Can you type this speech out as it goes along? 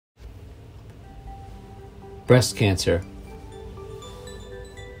Breast cancer.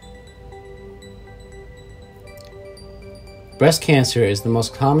 Breast cancer is the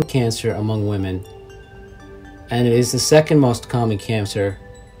most common cancer among women, and it is the second most common cancer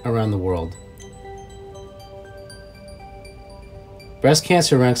around the world. Breast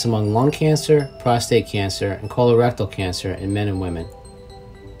cancer ranks among lung cancer, prostate cancer, and colorectal cancer in men and women.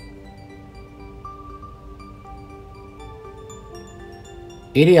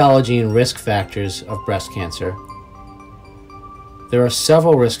 Etiology and risk factors of breast cancer. There are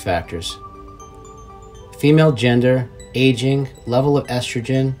several risk factors: female gender, aging, level of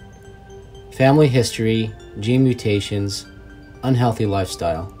estrogen, family history, gene mutations, unhealthy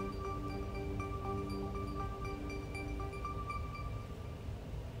lifestyle.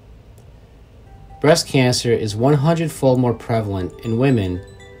 Breast cancer is 100-fold more prevalent in women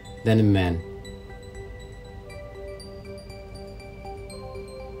than in men.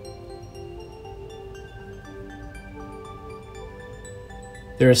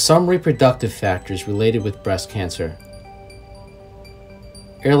 There are some reproductive factors related with breast cancer: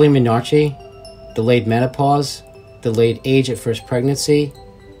 early menarche, delayed menopause, delayed age at first pregnancy,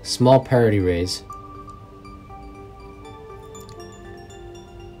 small parity raise.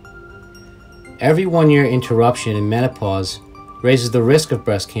 Every 1-year interruption in menopause raises the risk of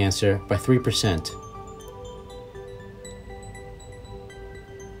breast cancer by 3%.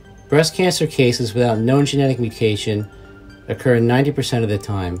 Breast cancer cases without known genetic mutation occur 90% of the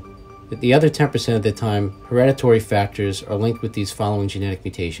time. The other 10% of the time, hereditary factors are linked with these following genetic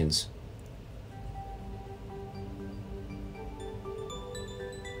mutations: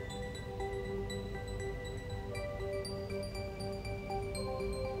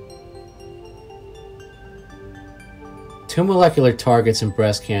 two molecular targets in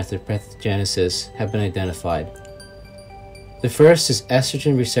breast cancer pathogenesis have been identified. The first is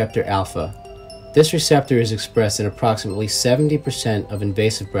estrogen receptor alpha. This receptor is expressed in approximately 70% of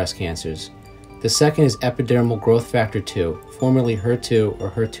invasive breast cancers. The second is epidermal growth factor 2, formerly HER2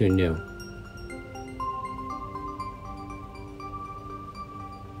 or HER2/neu.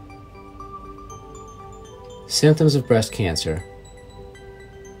 Symptoms of breast cancer: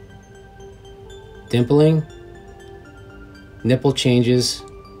 dimpling, nipple changes,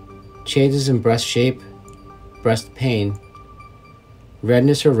 changes in breast shape, breast pain,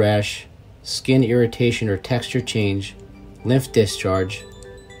 redness or rash, skin irritation or texture change, lymph discharge,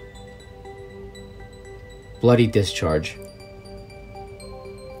 bloody discharge.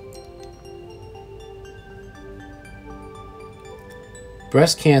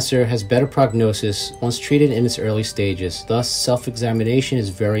 Breast cancer has better prognosis once treated in its early stages, thus self-examination is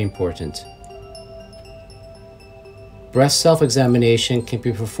very important. Breast self-examination can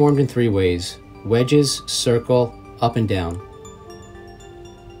be performed in 3 ways: wedges, circle, up and down.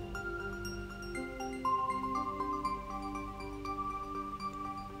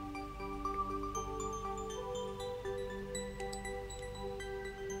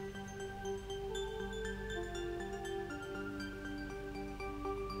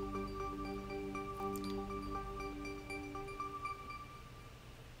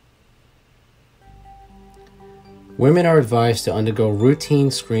 Women are advised to undergo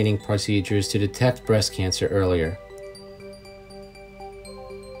routine screening procedures to detect breast cancer earlier.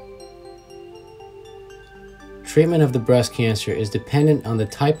 Treatment of the breast cancer is dependent on the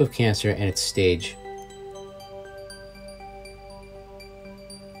type of cancer and its stage.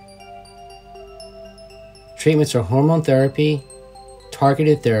 Treatments are hormone therapy,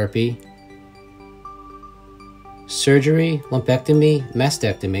 targeted therapy, surgery, lumpectomy,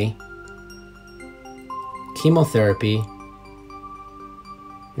 mastectomy, chemotherapy,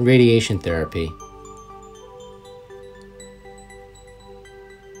 and radiation therapy.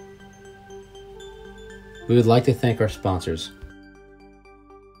 We would like to thank our sponsors.